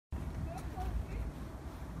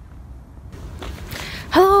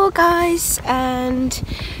Hello guys, and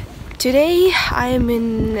today I'm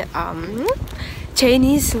in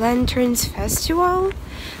Chinese Lanterns Festival,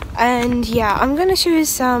 and yeah, I'm gonna show you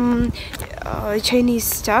some Chinese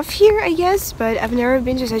stuff here, I guess, but I've never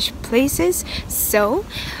been to such places, so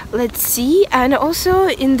let's see. And also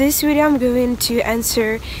in this video I'm going to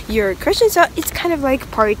answer your questions, so it's kind of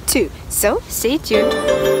like part 2, so stay tuned.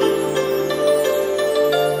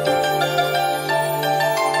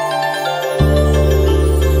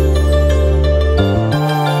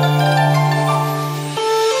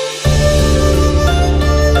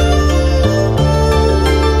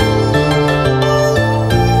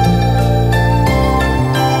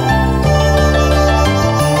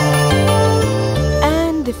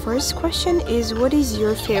 First question is, what is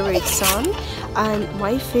your favorite song? And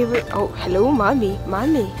my favorite, oh hello mommy.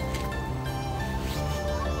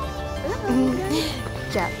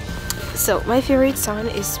 Yeah, so my favorite song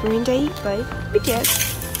is Spring Day by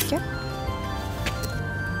BTS. Yeah.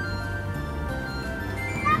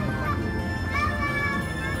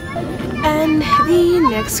 And the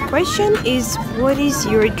next question is, what is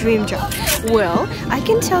your dream job? Well, I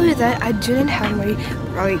can tell you that I didn't have my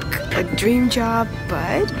a dream job,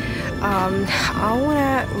 but I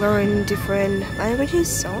wanna learn different languages.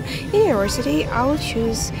 So in university, I will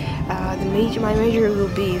choose the major. My major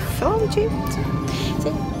will be philology.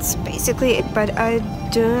 So that's basically it. But I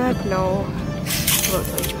do not know what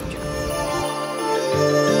my dream job.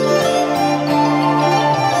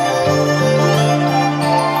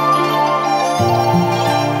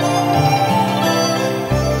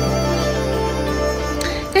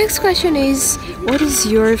 Next question is, what is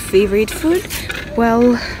your favorite food?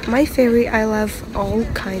 Well, I love all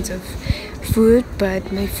kinds of food,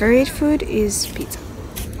 but my favorite food is pizza.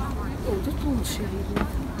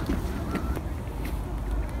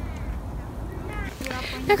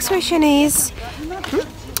 Next question is,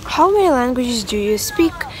 how many languages do you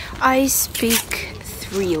speak? I speak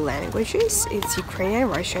 3 languages. It's Ukrainian,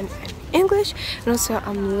 Russian, and English. And also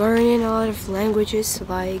I'm learning a lot of languages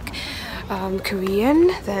like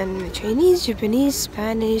Korean, then Chinese, Japanese,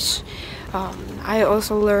 Spanish. I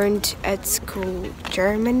also learned at school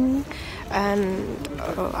German, and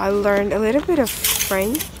I learned a little bit of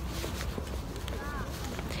French.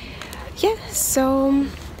 Yeah, so,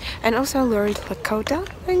 and also I learned Lakota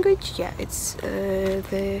language. Yeah, it's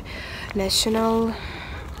the national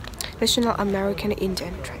American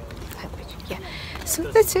Indian tribe language. Yeah, so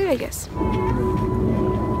that's it, I guess.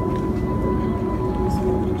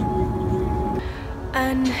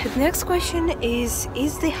 And the next question is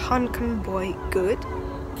the Hong Kong boy good?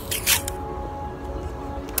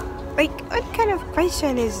 Like, what kind of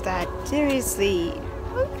question is that? Seriously,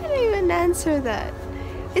 how can I even answer that?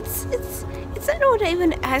 It's I don't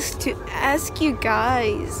even ask you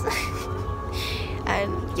guys.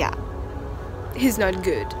 And yeah, he's not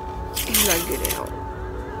good. He's not good at all.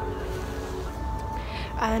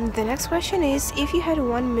 And the next question is, if you had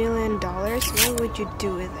 $1 million, what would you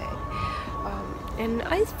do with it? And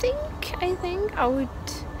I think I would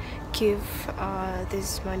give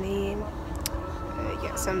this money,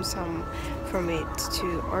 some from it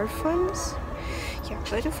to orphans. Yeah,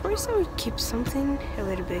 but of course I would keep something a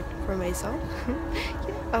little bit for myself.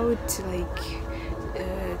 Yeah, I would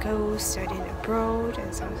go studying abroad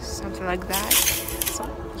and something like that. So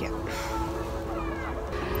yeah.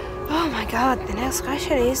 Oh my god, the next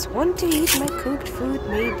question is, want to eat my cooked food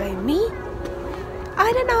made by me?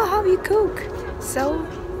 I don't know how you cook. So,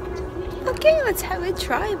 okay, let's have a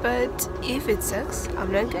try, but if it sucks,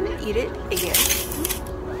 I'm not gonna eat it again.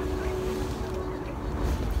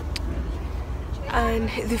 And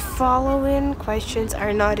the following questions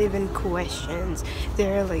are not even questions,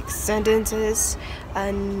 they're like sentences,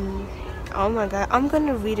 and oh my god, I'm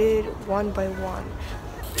gonna read it one by one.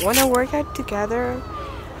 Wanna work out together?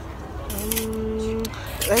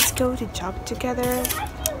 Let's go to job together.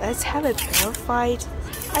 Let's have a pillow fight.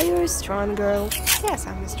 Are you a strong girl? Yes,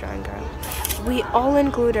 I'm a strong girl. We all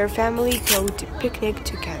include our family, go to picnic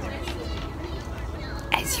together.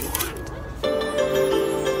 As you want.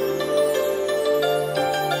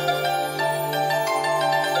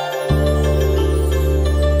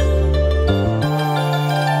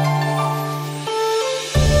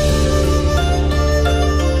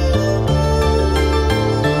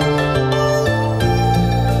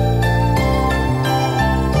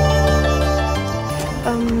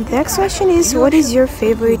 The next question is, what is your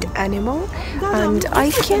favorite animal? And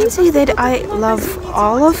I can say that I love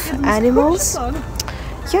all of animals.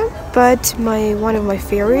 Yeah, but one of my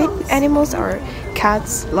favorite animals are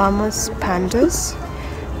cats, llamas, pandas,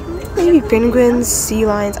 maybe penguins, sea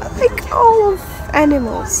lions. I like all of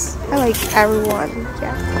animals. I like everyone.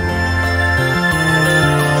 Yeah.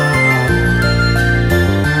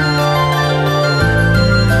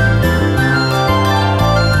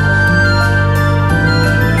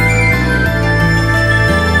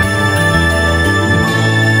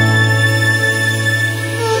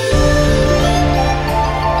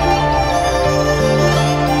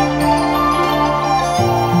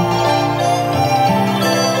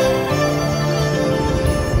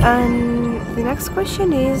 And the next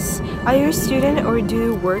question is, are you a student or do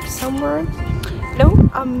you work somewhere? No,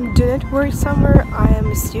 do not work somewhere. I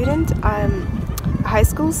am a student. I'm a high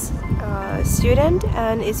school student,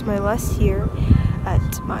 and it's my last year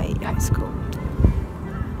at my high school.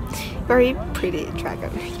 Very pretty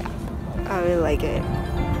dragon. Yeah, I really like it.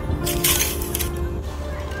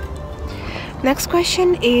 Next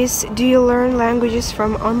question is, do you learn languages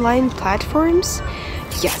from online platforms?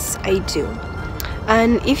 Yes, I do.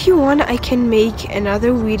 And if you want, I can make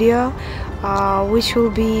another video which will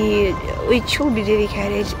be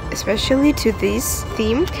dedicated especially to this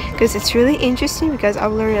theme, because it's really interesting, because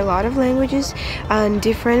I've learned a lot of languages on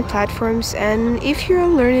different platforms. And if you're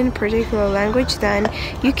learning a particular language, then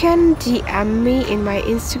you can DM me in my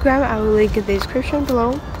Instagram. I will link in the description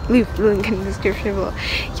below. Leave the link in the description below.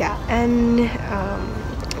 Yeah, and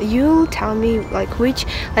you'll tell me like which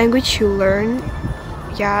language you learn.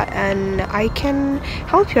 Yeah, and I can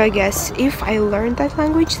help you, I guess. If I learned that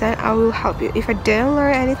language, then I will help you. If I didn't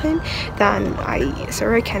learn anything, then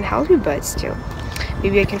I can't help you, but still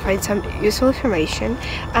maybe I can find some useful information.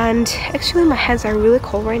 And actually my hands are really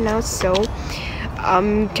cold right now, so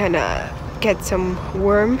I'm gonna get some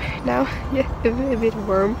warm now. Yeah, a bit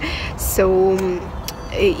warm. So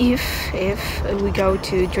if we go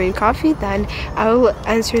to drink coffee, then I will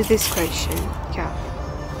answer this question. Yeah.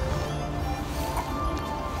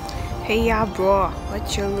 Hey, yeah, bro,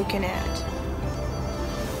 what you looking at?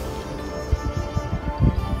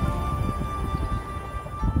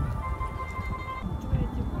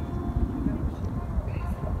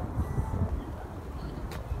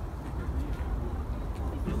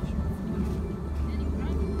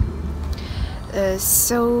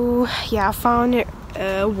 So yeah, I found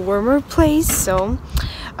a warmer place. So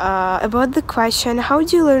about the question, how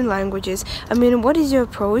do you learn languages? I mean, what is your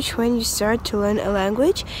approach when you start to learn a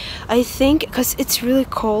language? I think because it's really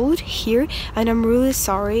cold here, and I'm really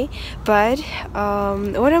sorry, but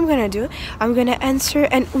what I'm gonna do, I'm gonna answer,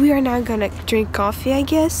 and we are not gonna drink coffee, I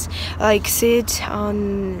guess, like sit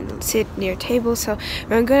near table. So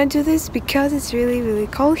we're gonna do this because it's really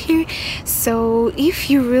cold here. So if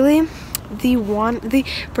you really the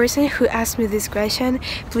person who asked me this question,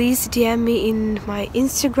 please DM me in my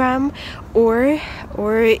Instagram, or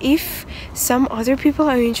if some other people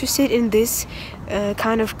are interested in this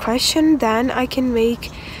kind of question, then I can make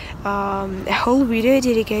a whole video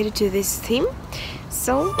dedicated to this theme.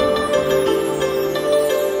 So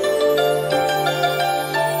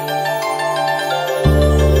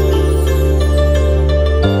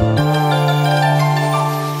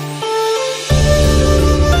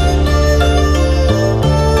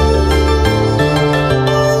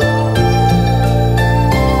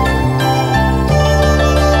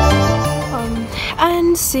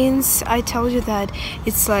since I told you that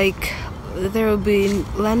it's like there will be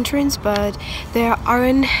lanterns, but there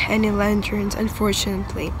aren't any lanterns,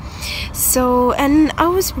 unfortunately. So, and I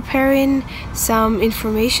was preparing some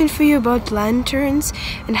information for you about lanterns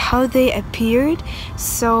and how they appeared.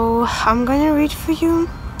 So I'm gonna read for you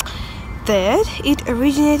that it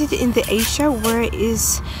originated in the Asia, where it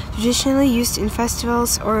is traditionally used in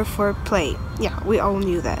festivals or for play. Yeah, we all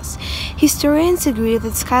knew this. Historians agree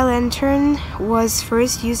that sky lantern was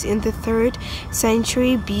first used in the 3rd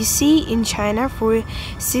century BC in China for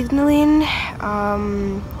signaling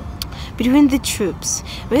between the troops.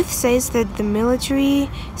 Myth says that the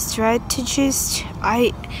military strategist,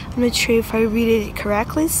 I'm not sure if I read it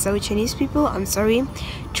correctly, so Chinese people, I'm sorry,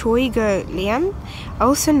 Choi Lian,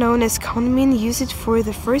 also known as Kunmin, used it for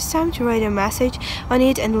the first time to write a message on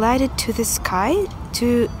it and light it to the sky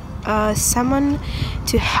to summon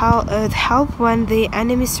to help when the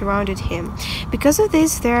enemy surrounded him. Because of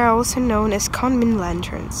this, they are also known as Kunmin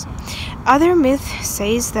lanterns. Other myth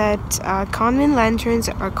says that Kunmin lanterns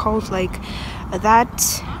are called like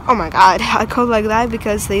that. Oh my god, are called like that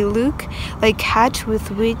because they look like hat with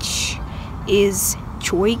which is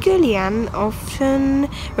Choi Lian, often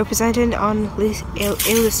represented on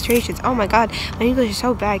illustrations. Oh my god, my English is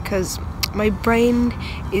so bad because my brain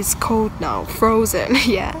is cold now, frozen.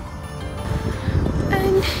 Yeah.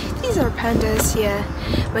 And these are pandas. Yeah,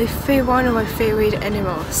 one of my favorite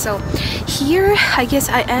animals. So here I guess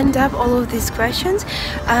I end up all of these questions,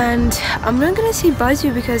 and I'm not gonna say bye to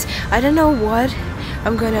you because I don't know what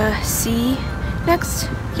I'm gonna see next.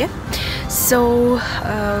 Yeah, so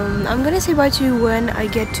I'm gonna say bye to you when I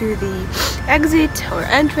get to the exit or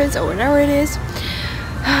entrance or whatever it is.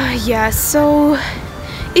 Yeah, so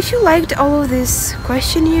if you liked all of these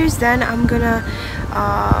questionnaires, then I'm gonna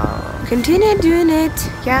continue doing it.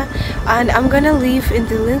 Yeah, and I'm gonna leave in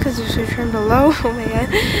the link in the description below. Oh my god,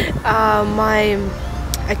 my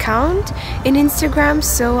account in Instagram,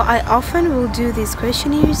 so I often will do these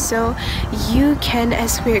questionnaires, so you can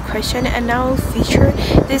ask me a question and I will feature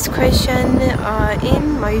this question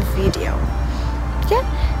in my video. Yeah,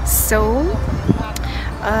 so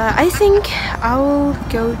I think I will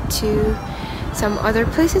go to some other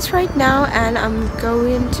places right now, and I'm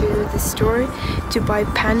going to the store to buy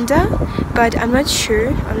panda, but I'm not sure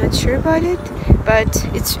about it, but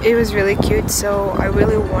it was really cute, so I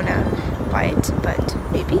really wanna buy it, but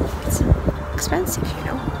maybe it's expensive, you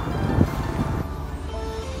know.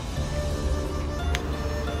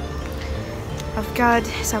 I've got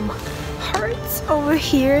some hearts over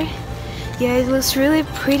here. Yeah, it looks really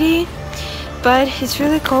pretty, but it's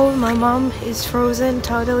really cold. My mom is frozen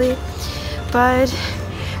totally, but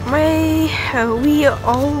we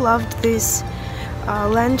all loved this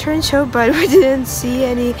lantern show, but we didn't see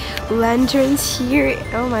any lanterns here.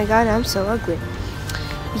 Oh my god, I'm so ugly.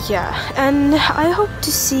 Yeah, and I hope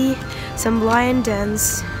to see some lion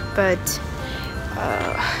dance, but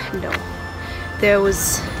no, there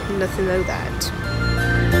was nothing like that.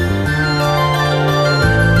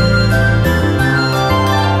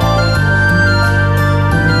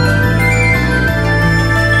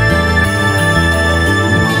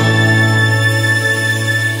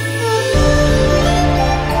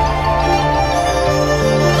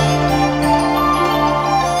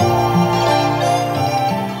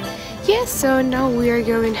 So now we are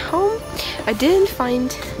going home. I didn't find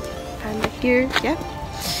panda here. Yeah,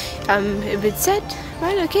 I'm a bit sad,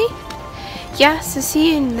 but okay. Yeah, so see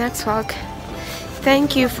you in the next vlog.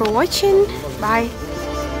 Thank you for watching. Bye.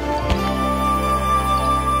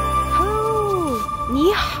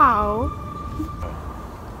 Ни хао.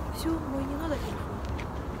 Все, мой не надо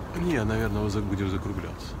телефон. Не, наверное, будешь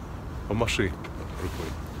закругляться. Помаши рукой.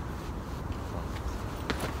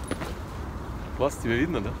 Класс, тебя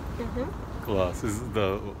видно, да? Угу. Класс,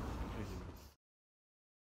 да.